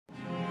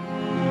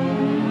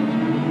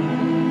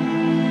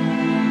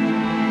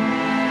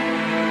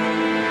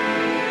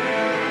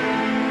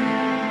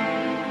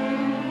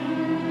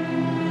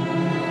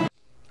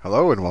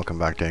Hello and welcome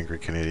back to Angry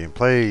Canadian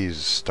Plays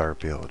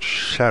Starfield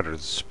Shattered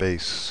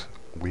Space.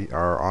 We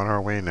are on our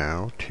way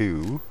now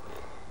to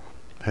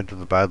head to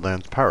the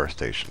Badlands Power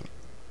Station.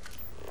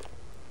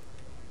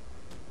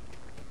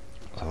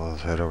 So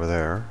let's head over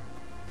there.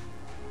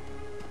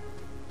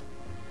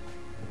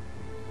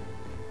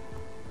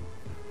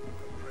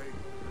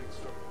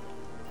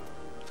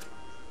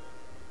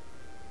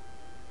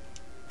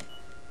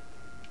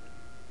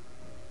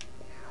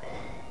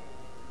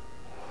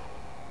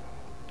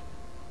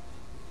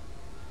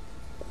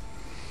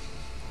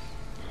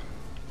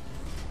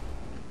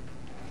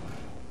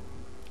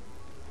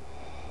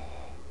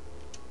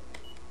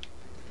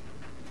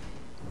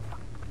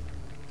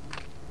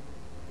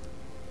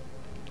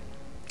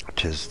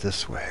 Tis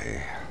this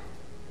way.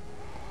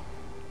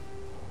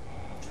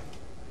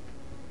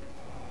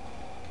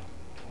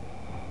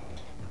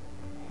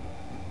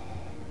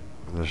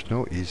 There's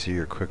no easy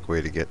or quick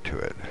way to get to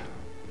it.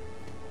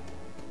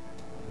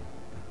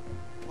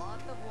 Lot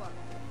of work.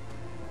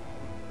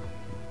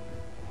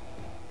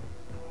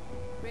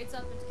 Great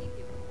something to keep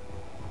you.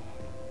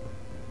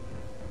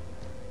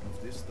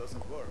 If this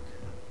doesn't work,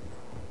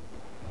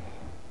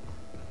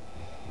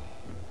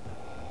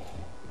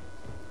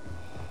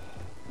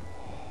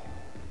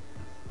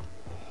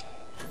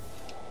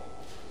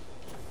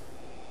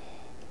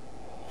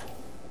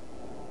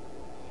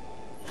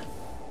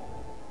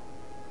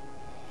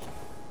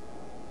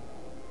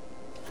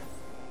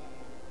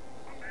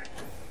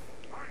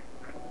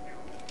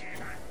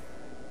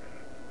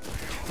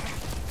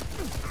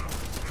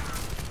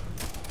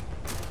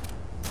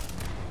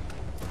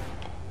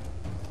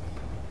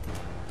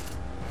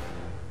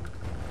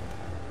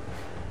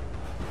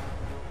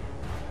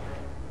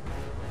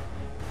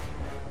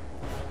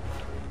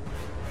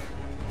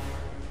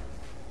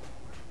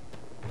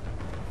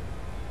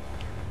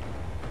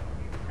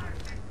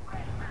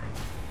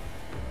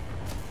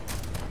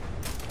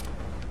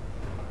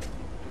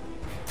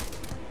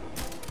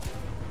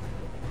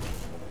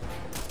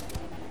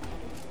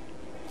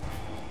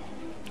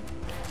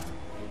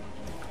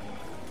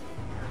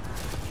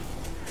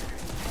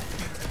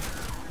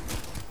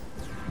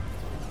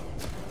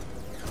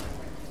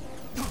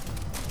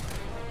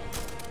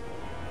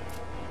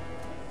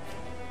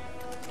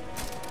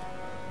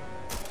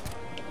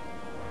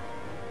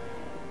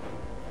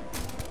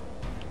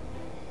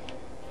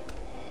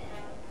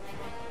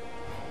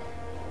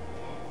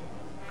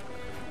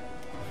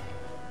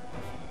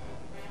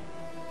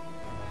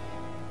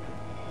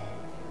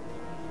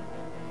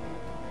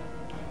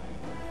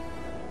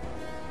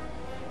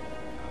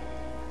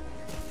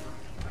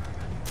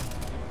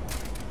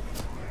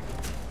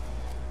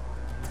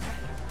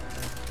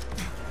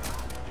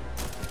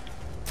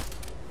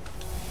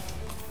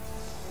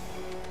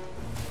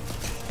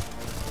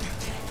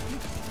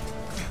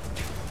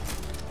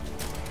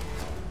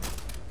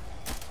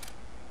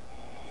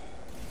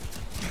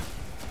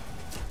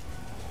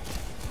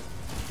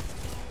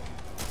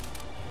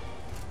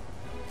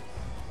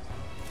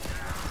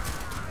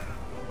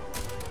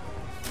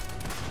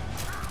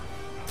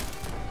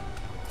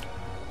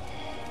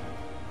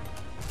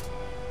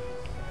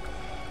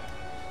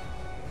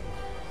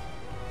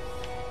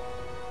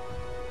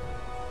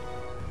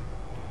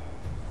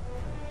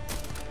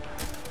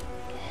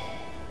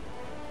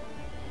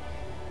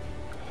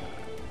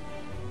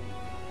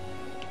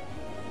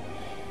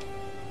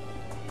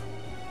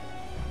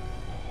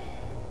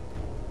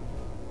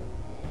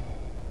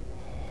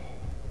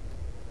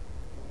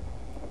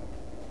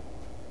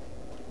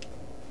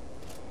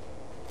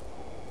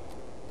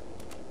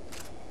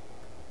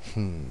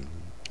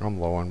 I'm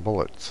low on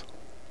bullets.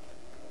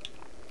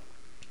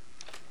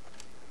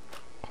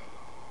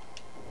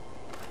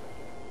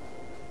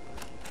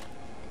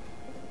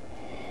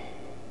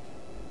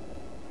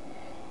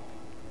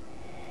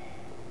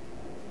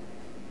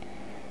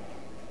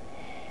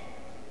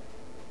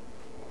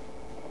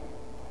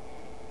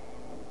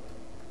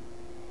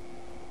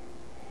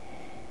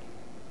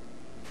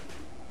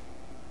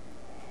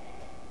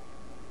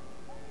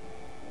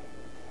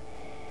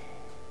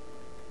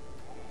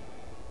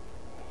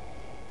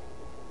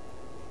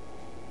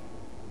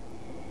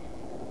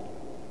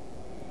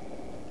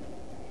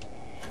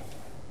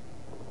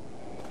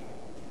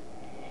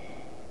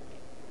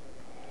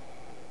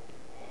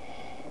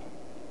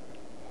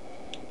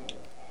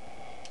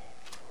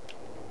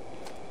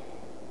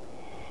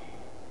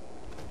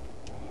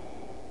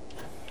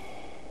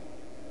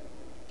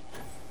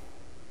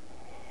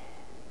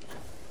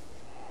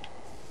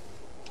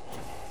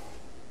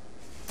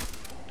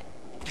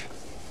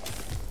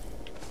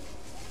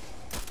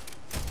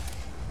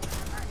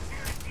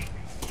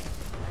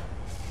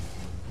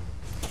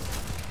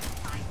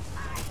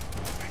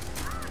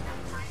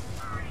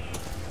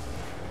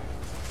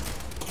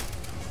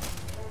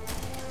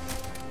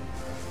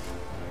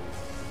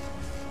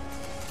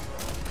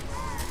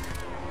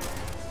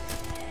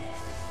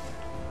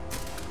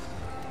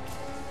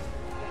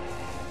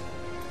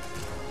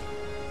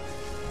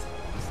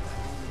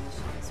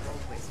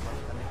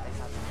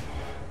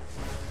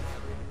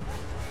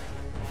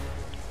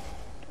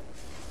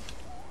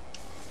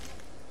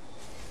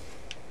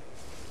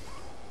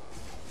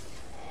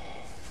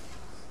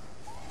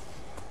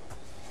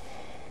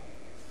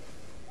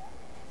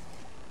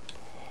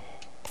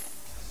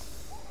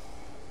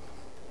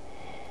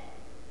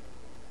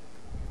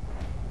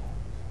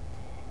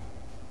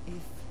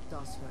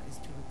 is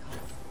to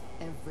recover.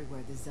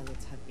 Everywhere the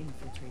zealots have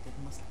infiltrated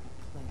must be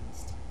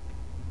cleansed.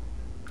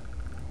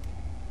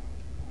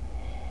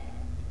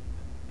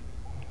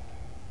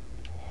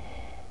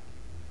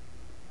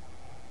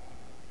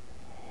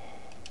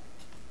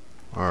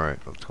 Alright,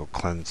 let's go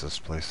cleanse this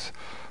place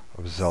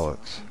of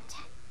zealots.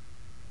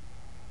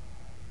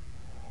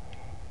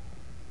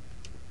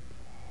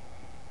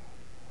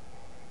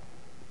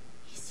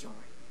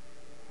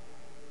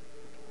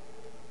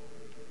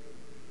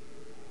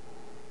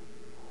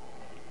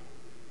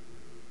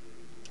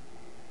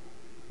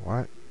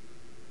 What?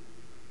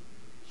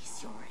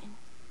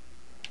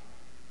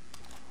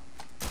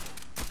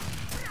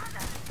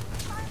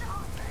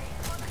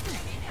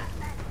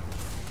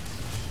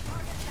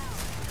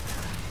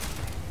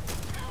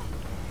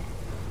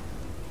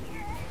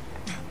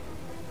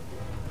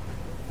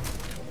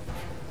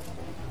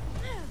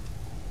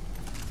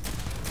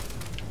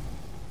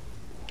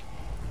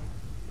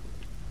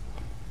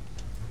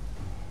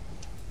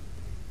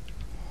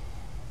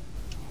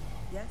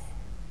 Yes?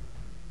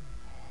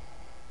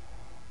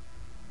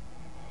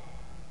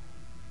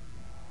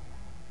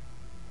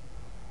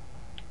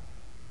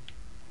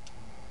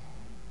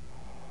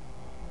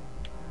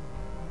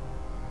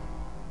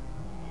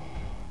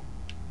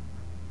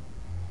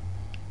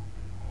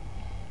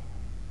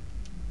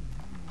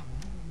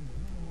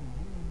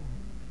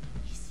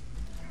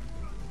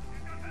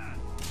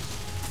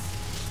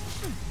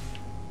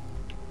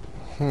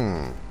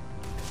 Hmm.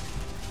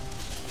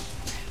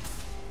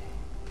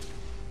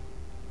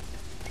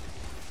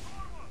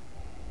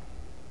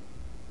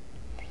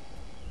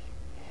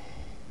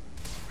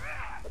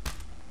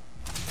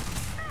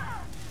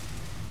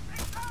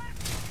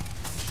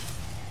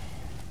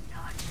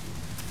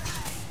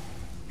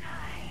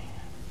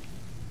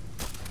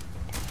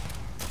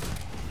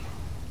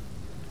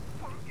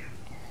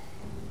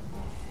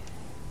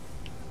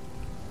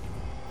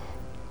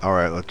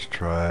 Alright, let's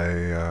try,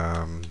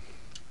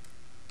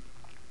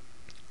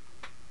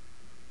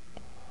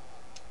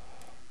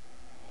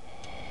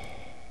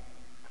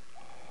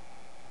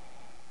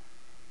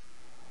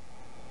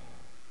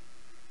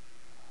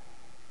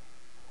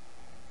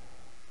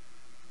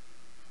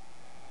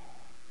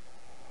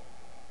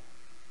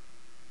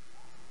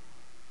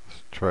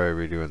 try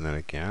redoing that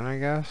again, I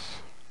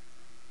guess.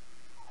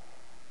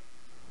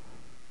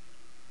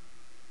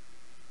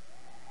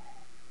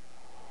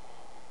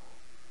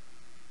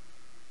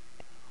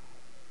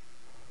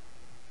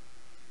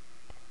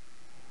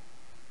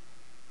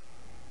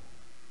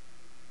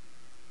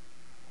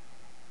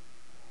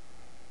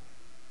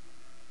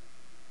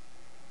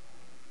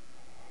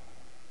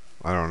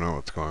 I don't know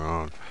what's going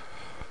on.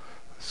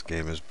 This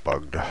game is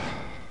bugged.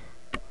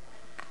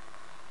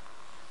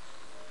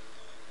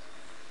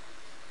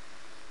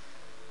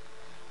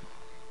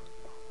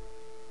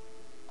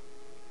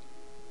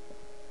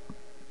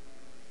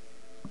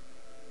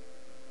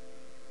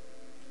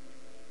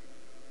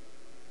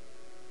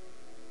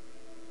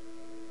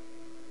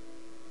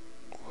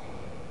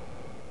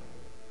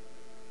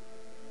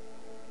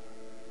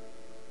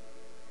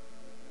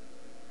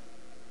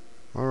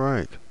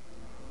 Alright.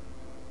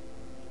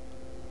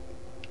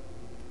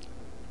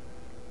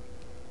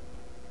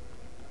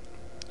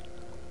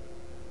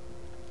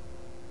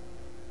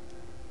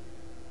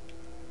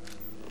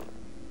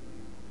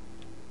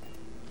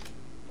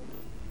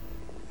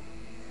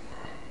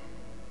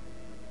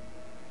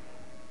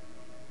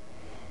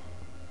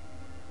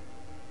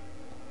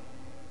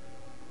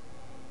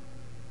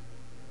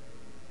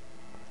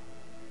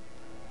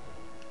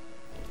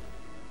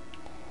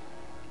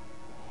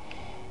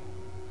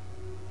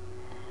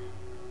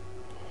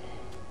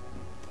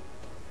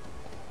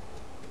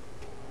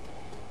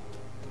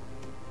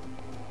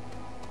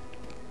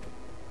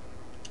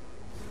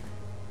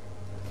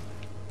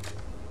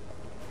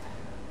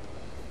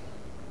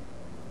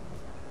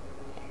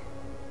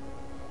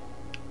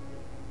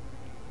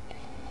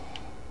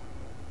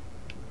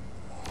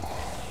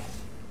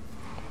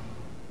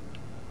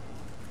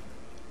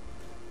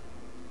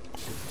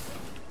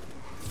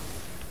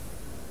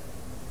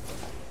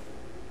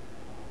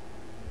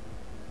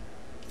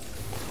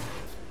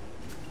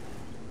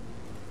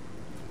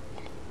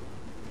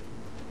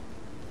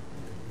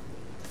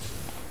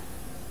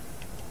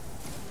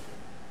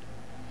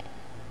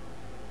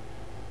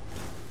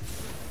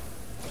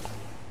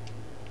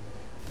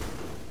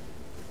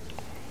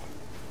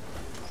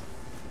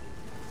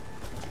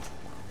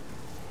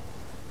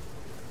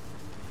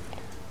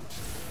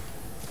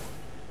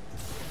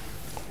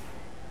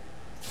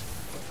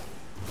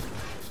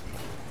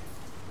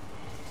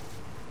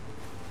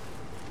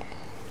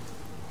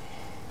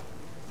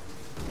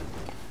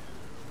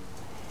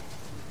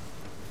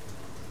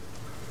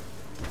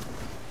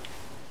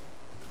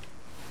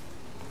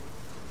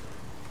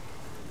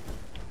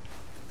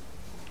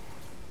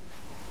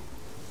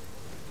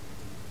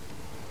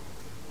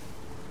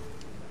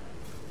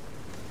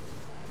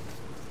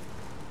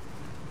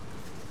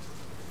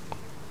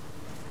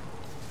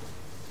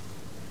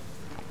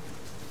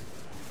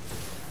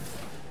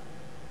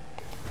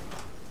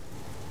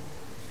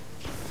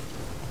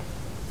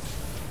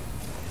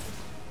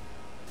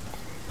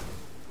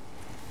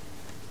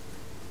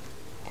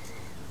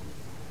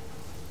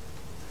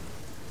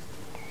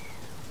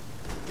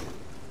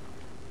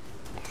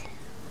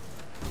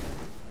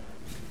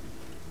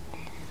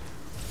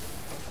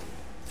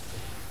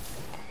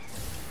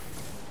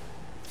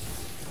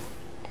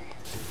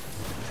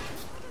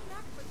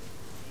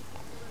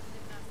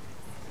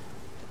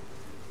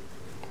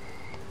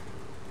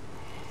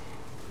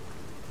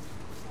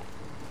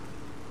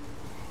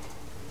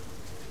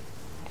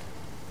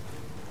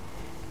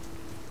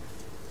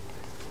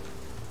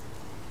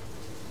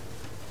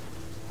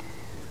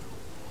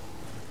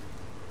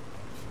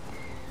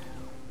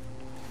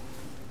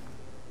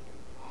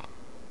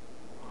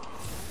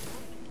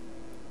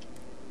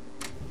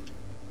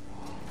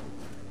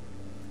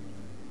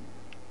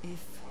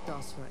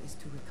 Dosra is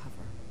to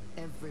recover.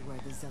 Everywhere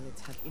the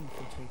zealots have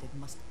infiltrated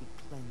must be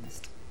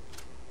cleansed.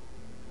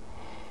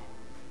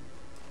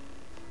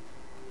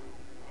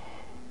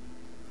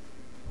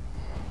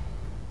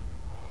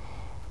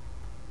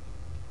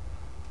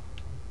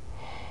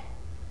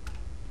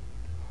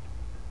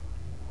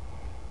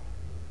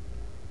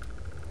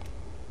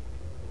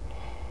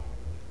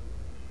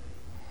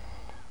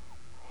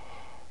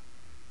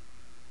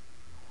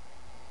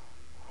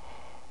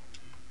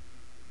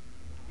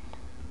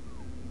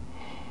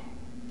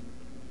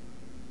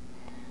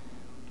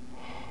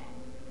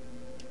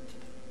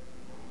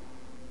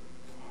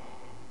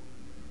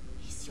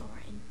 Is your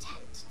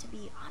intent to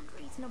be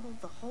unreasonable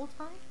the whole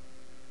time?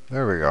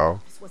 There we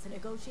go. This was a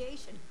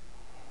negotiation.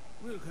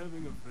 We're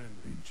having a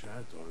friendly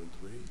chat, aren't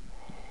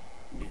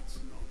we? It's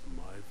not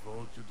my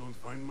fault you don't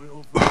find my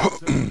offer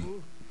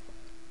acceptable.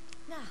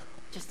 Nah,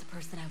 just the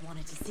person I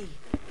wanted to see.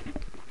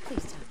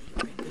 Please tell me you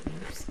bring good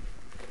news.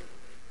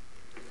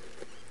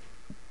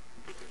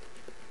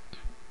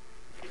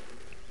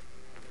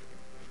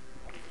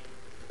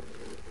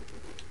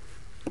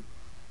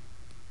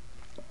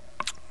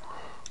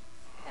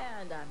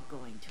 And I'm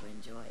going to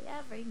enjoy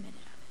every minute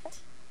of it.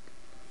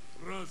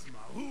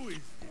 Razma, who is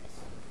this?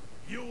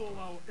 You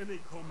allow any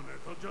commoner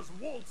to just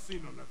waltz in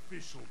on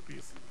official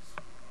business.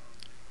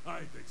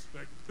 I'd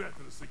expect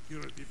better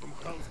security from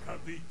House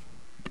Kadik.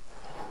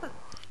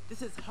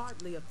 This is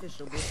hardly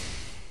official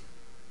business.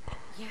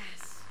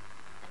 Yes.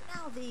 And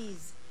now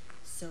these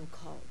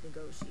so-called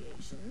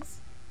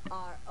negotiations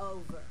are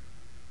over.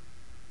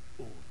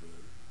 Over?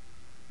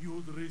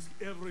 You'd risk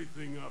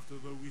everything after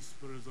the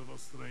whispers of a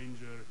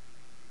stranger.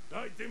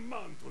 I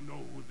demand to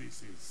know who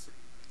this is.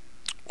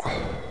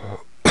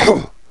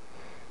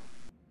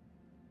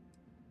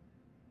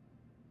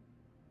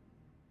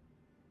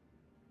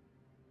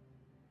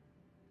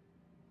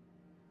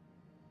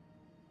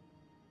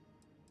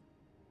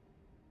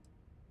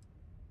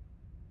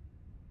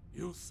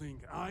 You think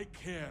I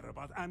care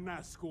about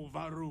Anasco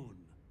Varun,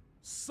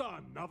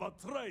 son of a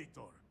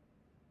traitor?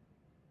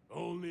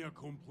 Only a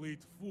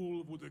complete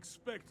fool would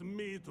expect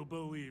me to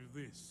believe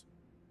this.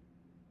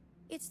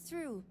 It's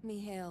true,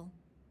 Mihail.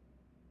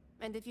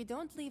 And if you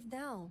don't leave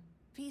now,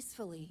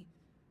 peacefully,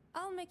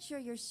 I'll make sure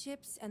your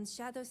ships and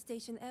Shadow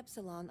Station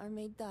Epsilon are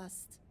made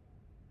dust.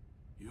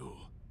 You...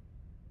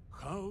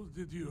 How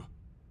did you...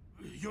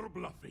 You're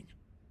bluffing.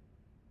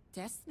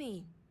 Test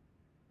me.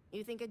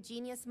 You think a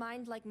genius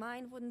mind like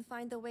mine wouldn't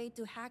find a way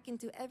to hack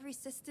into every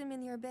system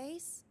in your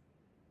base?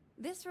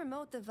 This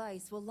remote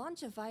device will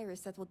launch a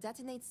virus that will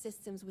detonate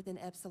systems within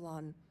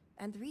Epsilon,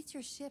 and reach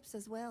your ships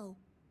as well.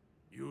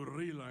 You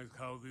realize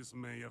how this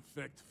may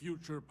affect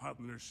future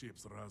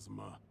partnerships,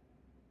 Razma.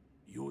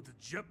 You'd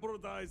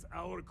jeopardize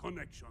our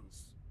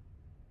connections.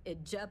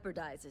 It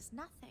jeopardizes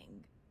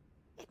nothing.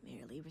 It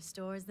merely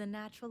restores the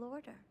natural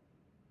order.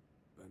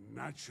 The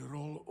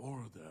natural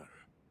order.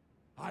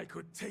 I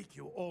could take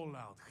you all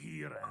out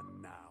here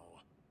and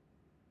now.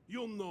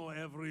 You know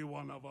every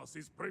one of us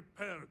is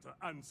prepared to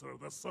answer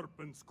the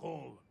Serpent's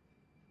call.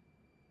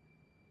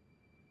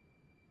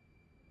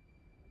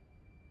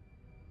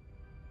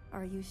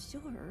 Are you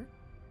sure?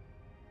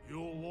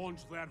 You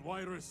launch that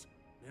virus,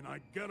 and I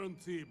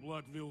guarantee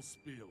blood will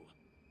spill.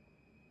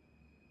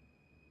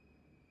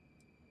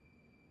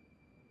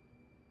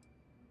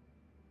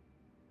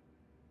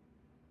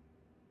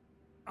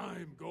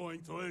 I'm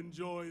going to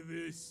enjoy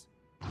this.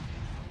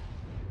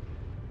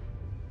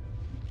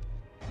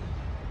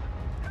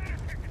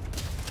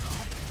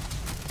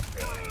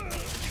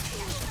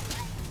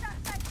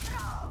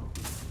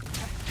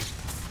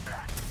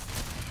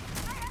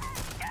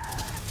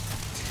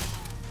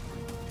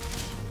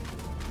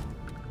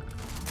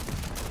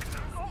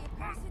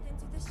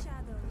 Into the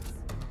shadows.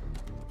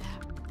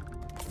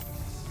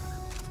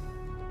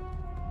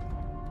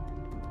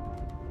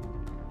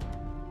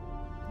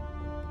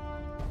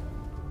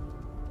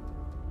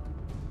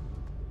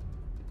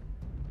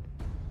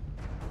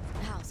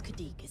 House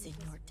Kadik is in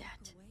your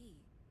debt.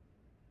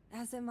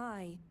 As am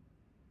I.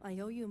 I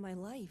owe you my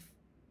life.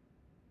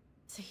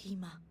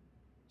 Sahima,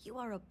 you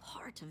are a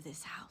part of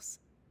this house.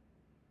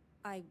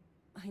 I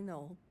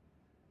know.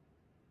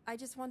 I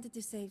just wanted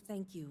to say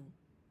thank you.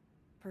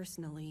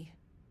 Personally.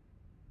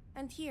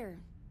 And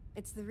here,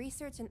 it's the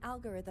research and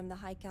algorithm the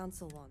High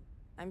Council want.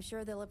 I'm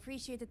sure they'll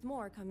appreciate it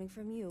more coming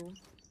from you.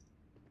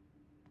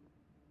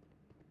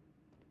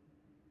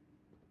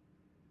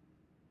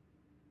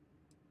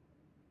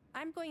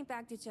 I'm going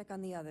back to check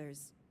on the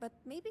others, but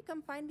maybe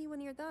come find me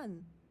when you're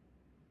done.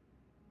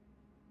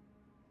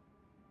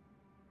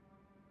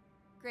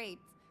 Great.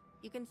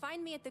 You can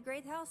find me at the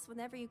Great House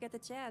whenever you get the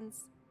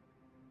chance.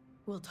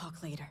 We'll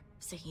talk later,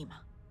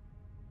 Sahima.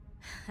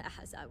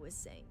 As I was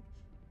saying,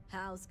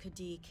 House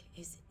Kadik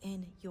is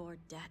in your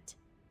debt.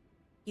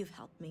 You've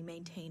helped me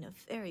maintain a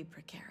very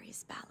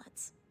precarious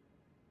balance.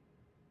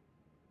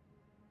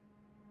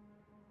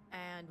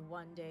 And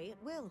one day it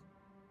will.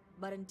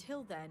 But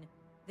until then,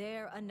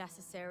 they're a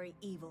necessary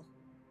evil.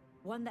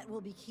 One that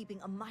we'll be keeping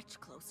a much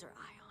closer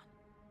eye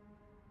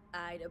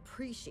on. I'd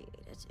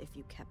appreciate it if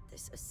you kept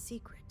this a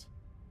secret.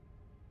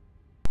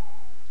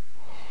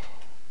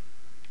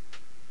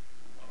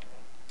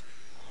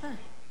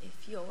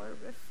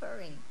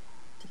 referring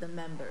to the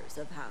members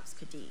of House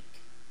Kadik.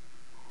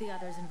 The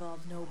others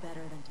involved know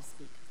better than to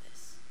speak of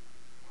this.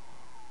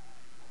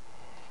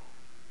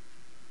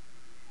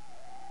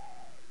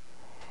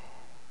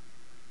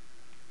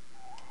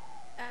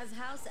 As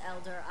House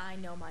Elder, I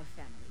know my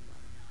family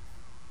well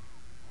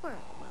enough. We're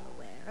all well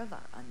aware of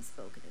our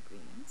unspoken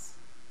agreements.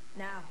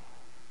 Now,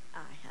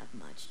 I have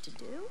much to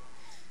do,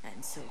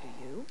 and so do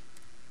you.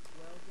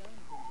 Well done,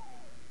 Vindicator.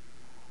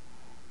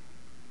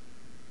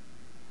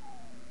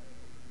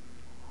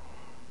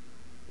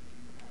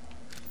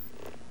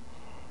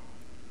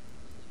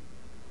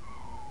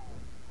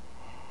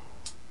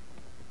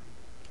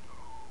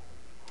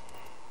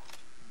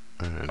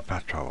 And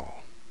patrol.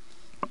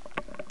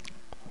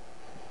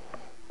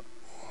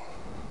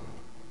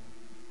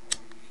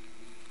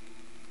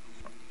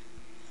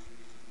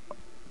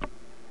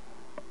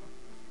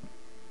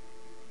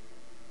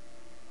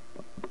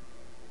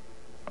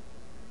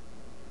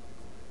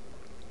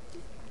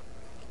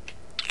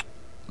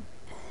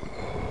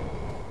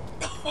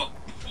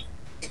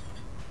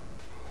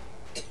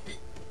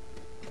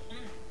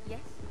 Yes?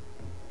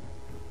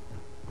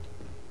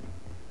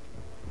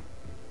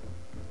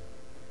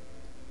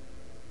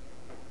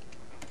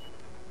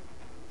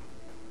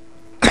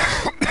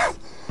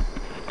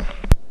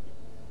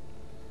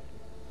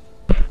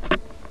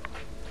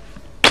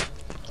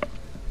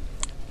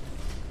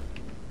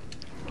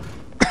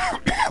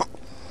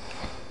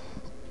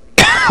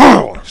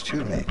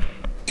 Excuse me.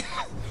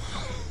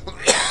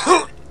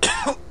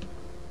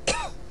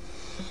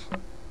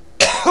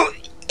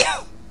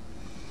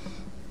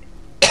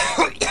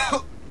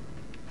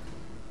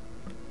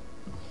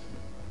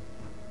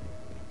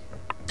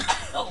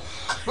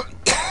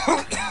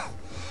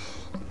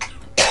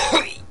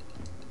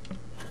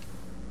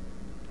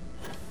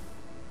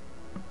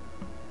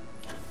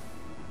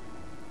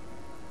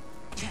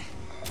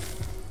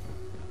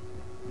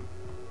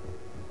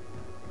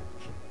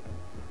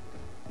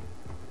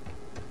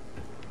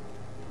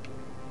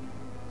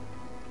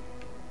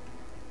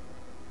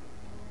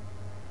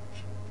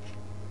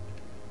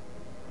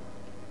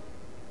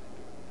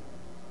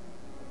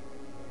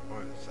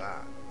 What is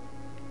that?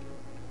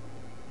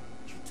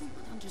 You do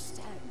not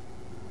understand.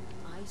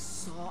 I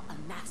saw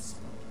a master,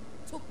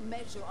 took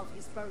measure of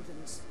his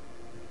burdens.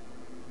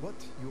 What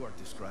you are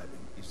describing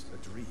is a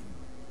dream,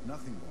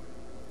 nothing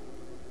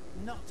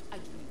more. Not a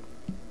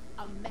dream.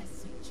 A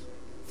message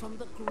from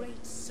the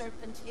great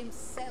serpent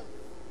himself.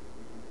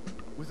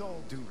 With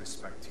all due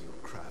respect to your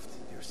craft,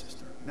 dear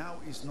sister, now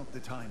is not the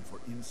time for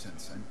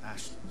incense and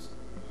ashes.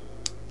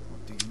 Or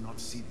do you not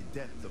see the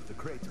depth of the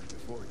crater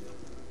before you?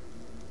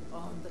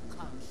 On the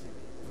contrary,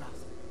 brother,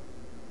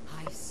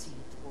 I see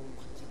it for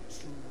what it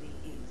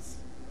truly is.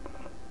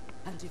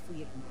 And if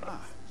we acknowledge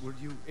Ah, were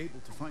you able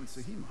to find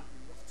Sahima?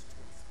 left to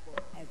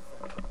us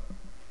forever,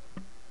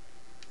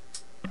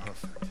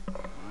 Perfect.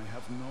 I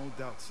have no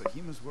doubt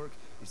Sahima's work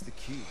is the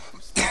key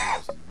to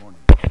stars in the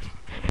morning light.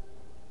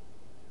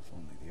 If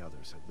only the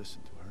others had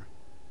listened to her,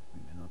 we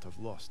may not have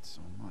lost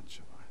so much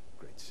of our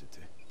great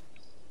city.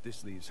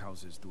 This leaves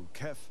houses Dul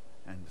Kef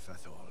and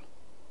Fathol.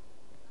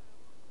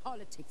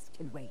 politics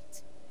can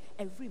wait.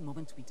 Every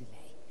moment we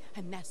delay,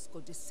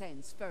 Hanasco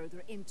descends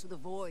further into the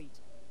void.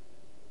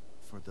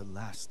 For the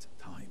last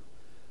time,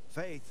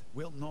 faith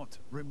will not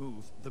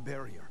remove the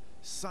barrier.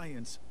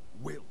 Science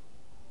will.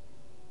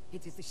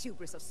 It is the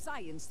hubris of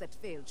science that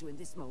failed you in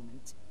this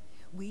moment.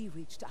 We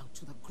reached out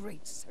to the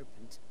great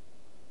serpent.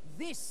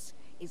 This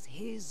is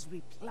his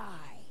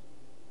reply.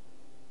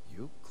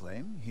 You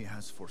claim he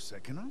has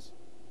forsaken us?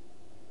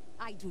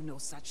 I do no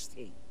such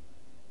thing.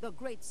 The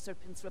great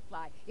serpent's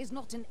reply is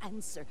not an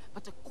answer,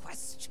 but a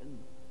question.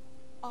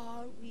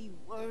 Are we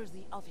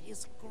worthy of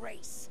his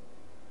grace?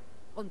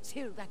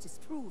 Until that is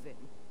proven,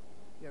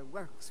 your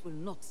works will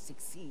not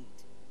succeed.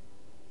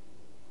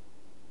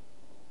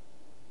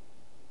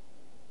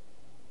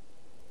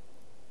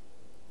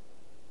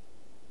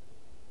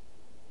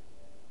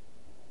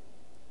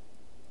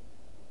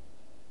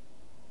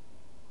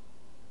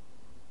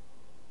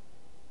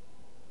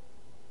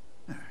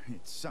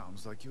 It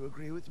sounds like you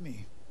agree with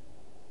me.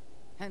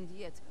 And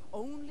yet,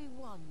 only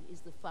one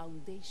is the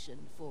foundation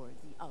for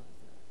the other.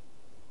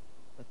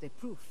 But the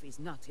proof is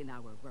not in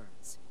our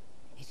words.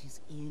 It is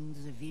in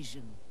the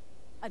vision.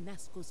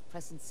 Anasco's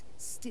presence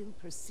still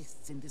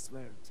persists in this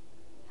world,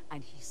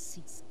 and he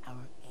seeks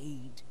our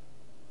aid.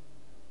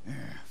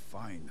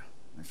 Fine.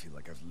 I feel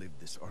like I've lived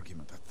this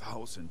argument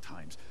 1,000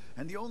 times,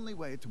 and the only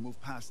way to move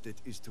past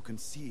it is to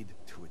concede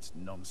to its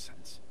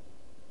nonsense.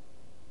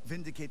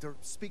 Vindicator,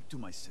 speak to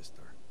my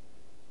sister.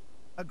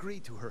 Agree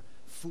to her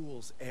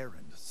fool's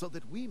errand, so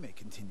that we may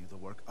continue the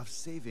work of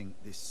saving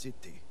this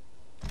city.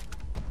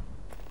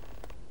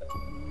 The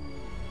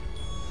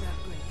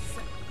great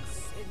serpent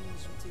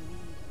sends you to me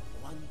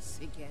once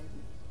again.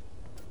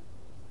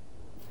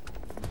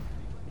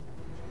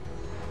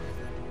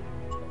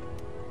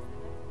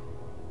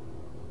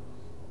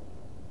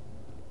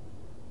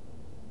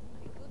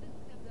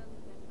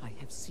 I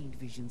have seen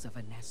visions of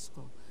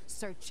Anasco,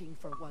 searching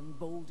for one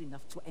bold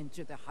enough to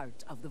enter the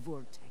heart of the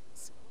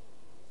vortex.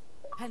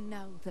 And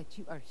now that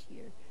you are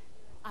here,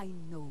 I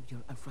know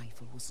your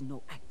arrival was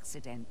no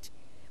accident,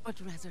 but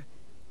rather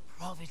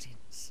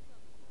providence.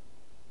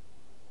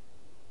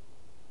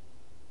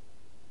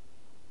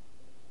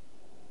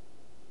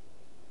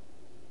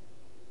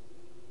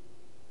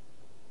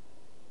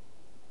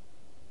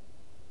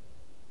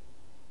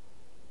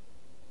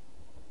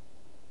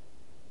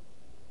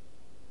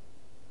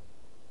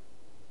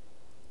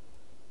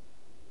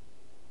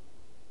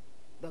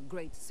 The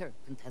Great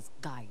Serpent has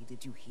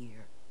guided you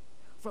here.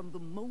 From the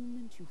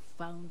moment you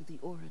found the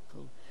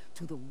Oracle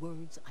to the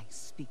words I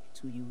speak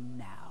to you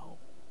now.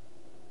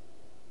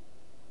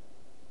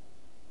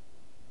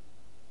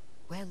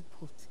 Well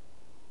put.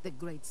 The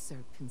Great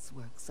Serpent's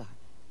works are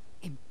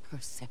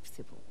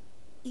imperceptible,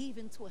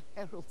 even to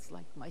heralds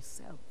like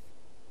myself.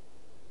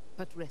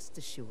 But rest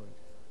assured,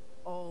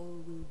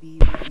 all will be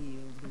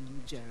revealed when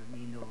you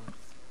journey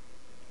north.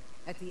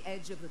 At the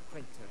edge of the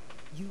crater,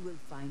 you will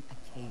find a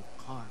cave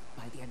carved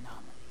by the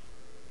anomaly.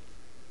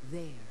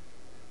 There,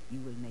 you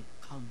will make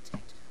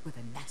contact with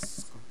a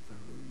Nazgul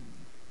Varun.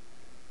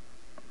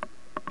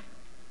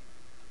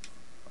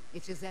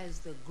 It is as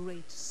the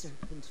Great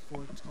Serpent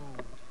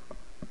foretold.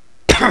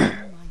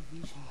 In my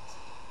visions,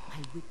 I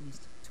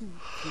witnessed two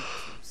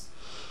creatures.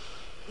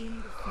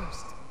 In the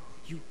first,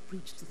 you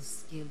breached the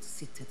scaled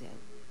citadel,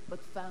 but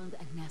found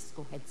a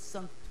Nazgul had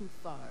sunk too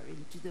far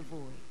into the void.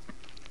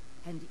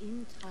 And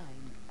in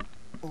time,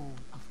 all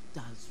of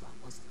Dazra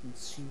was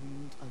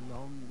consumed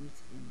along with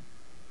him.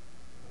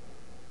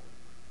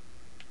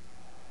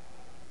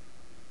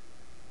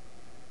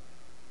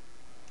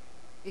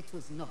 It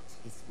was not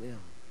his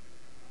will,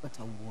 but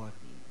a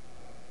warning.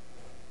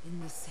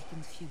 In the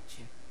second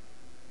future,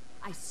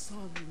 I saw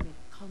you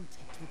make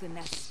contact with a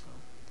Nazgul,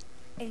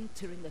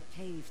 entering a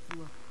cave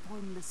through a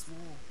formless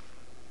wall.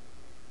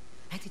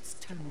 At its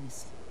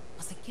terminus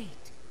was a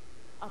gate,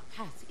 a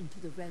path into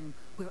the realm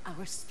where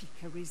our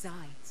speaker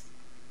resides.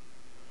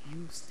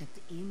 You stepped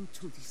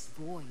into this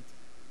void,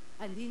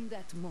 and in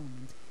that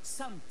moment,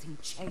 something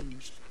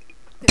changed.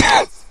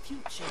 The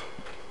future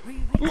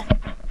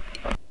rewritten.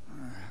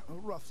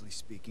 Roughly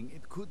speaking,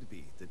 it could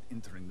be that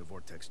entering the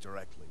vortex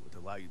directly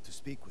would allow you to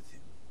speak with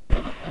him.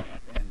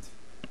 And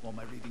while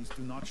my readings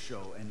do not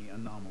show any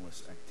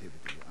anomalous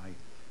activity, I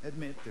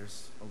admit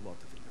there's a lot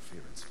of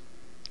interference.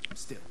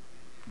 Still,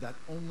 that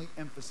only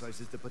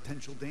emphasizes the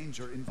potential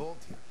danger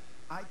involved here.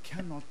 I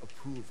cannot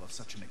approve of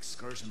such an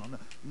excursion on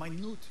a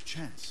minute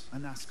chance a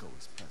Nazgul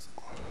is present.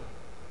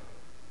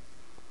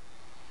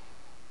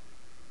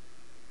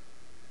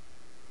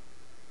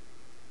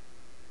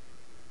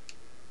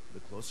 The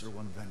closer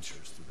one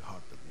ventures to the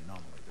heart of the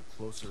anomaly, the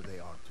closer they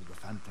are to the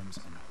phantoms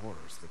and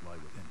horrors that lie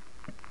within.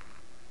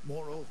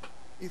 Moreover,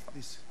 if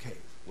this cave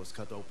was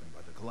cut open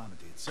by the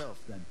calamity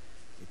itself, then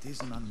it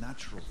is an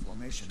unnatural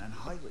formation and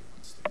highly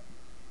unstable.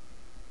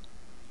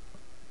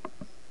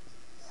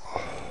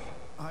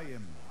 I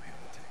am no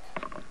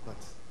heretic, but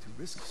to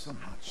risk so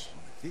much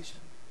on a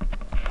vision,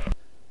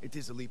 it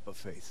is a leap of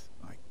faith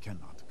I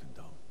cannot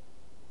condone.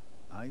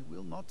 I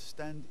will not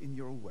stand in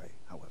your way,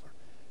 however,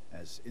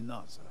 as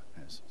Inaza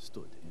has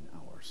stood in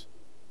ours.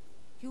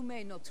 You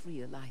may not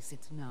realize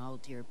it now,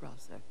 dear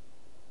brother,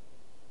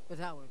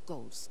 but our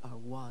goals are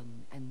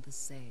one and the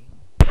same.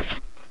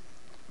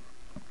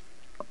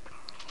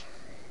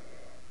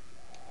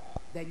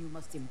 Then you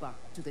must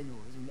embark to the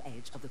northern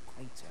edge of the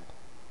crater.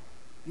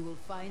 You will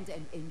find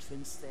an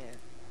entrance there.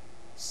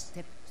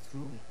 Step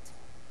through it,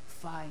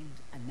 find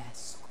a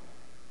Nazgul,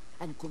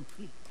 and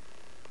complete.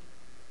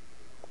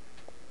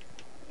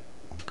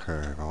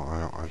 Okay,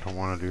 I don't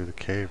want to do the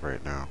cave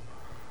right now.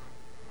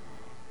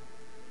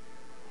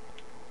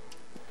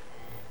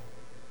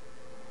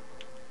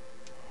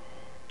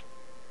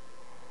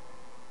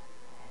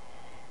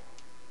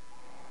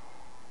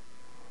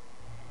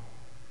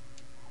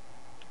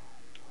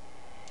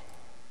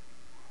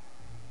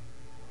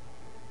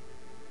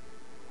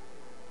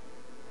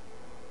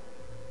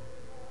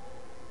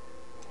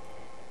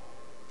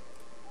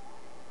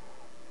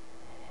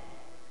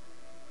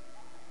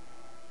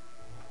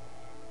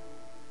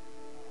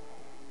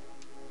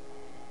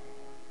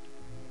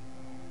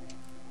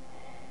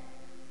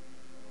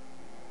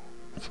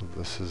 So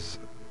this is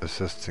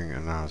assisting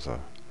Inaza.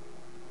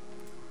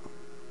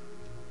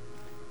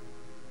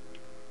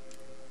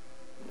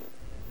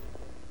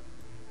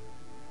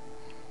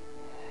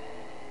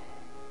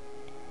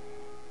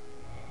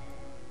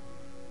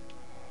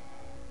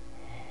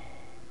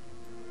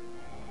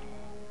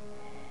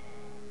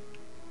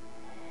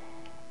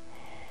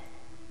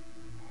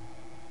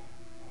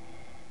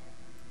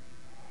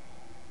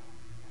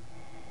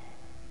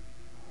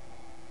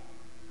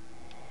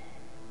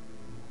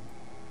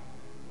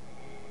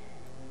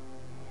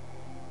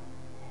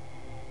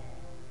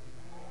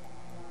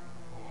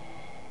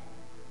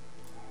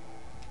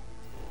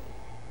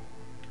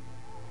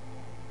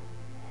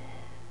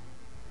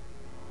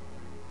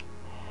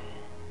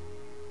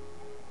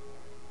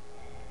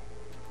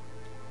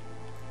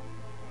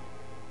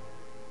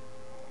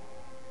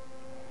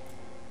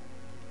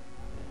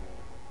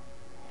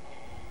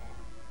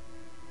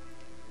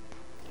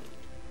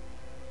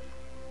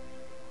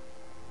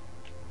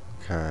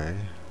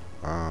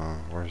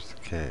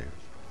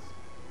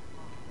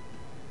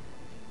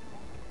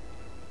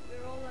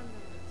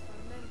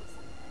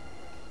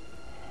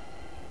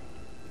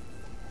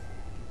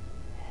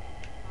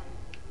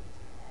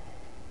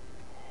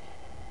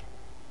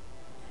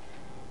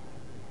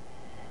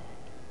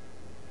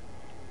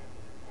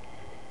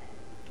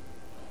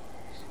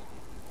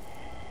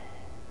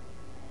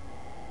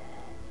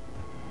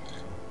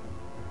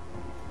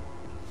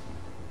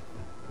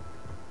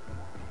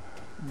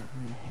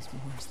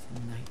 worse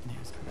than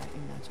nightmares could I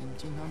imagine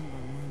Jinamba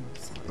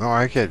wounds. No,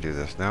 I can't do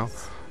this now.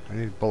 I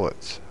need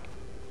bullets.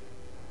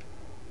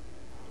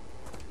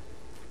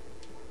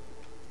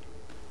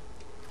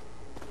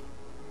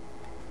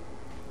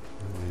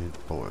 I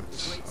need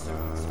bullets.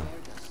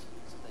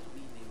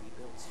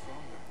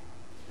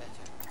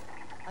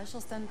 I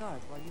shall stand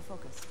guard while you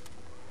focus.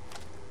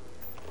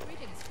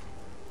 Greetings.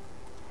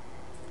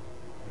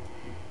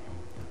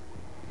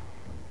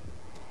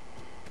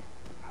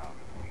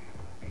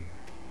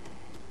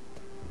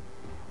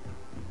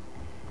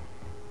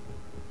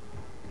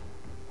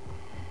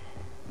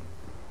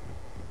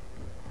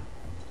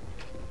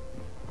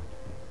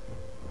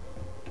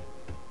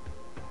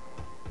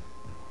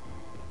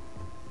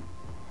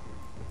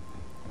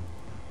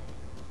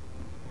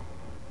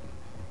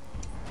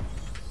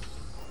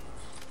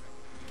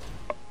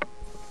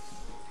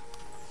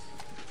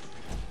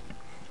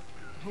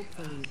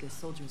 Hopefully the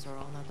soldiers are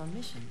all out on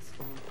missions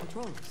or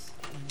patrols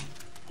and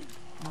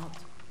not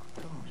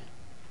gone.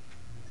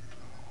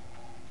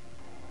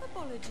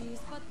 Apologies,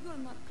 but you're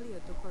not clear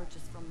to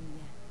purchase from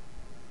me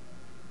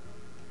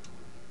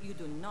yet. You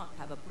do not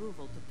have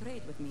approval to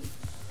trade with me.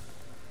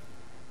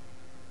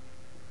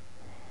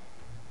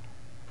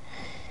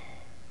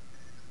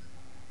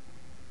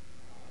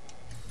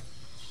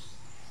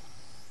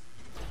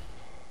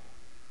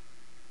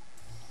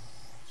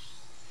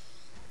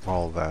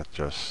 All that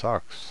just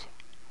sucks.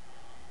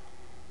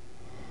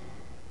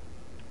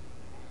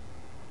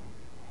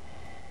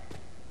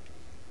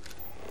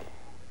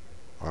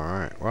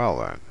 Alright, well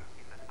then.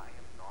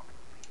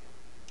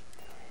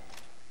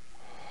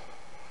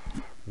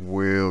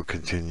 We'll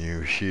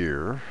continue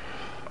here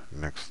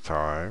next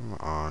time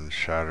on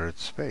Shattered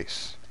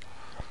Space,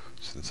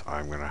 since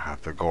I'm gonna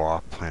have to go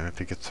off planet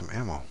to get some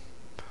ammo.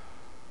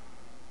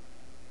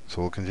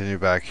 So we'll continue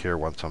back here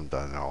once I'm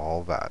done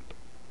all that.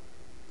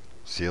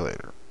 See you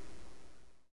later.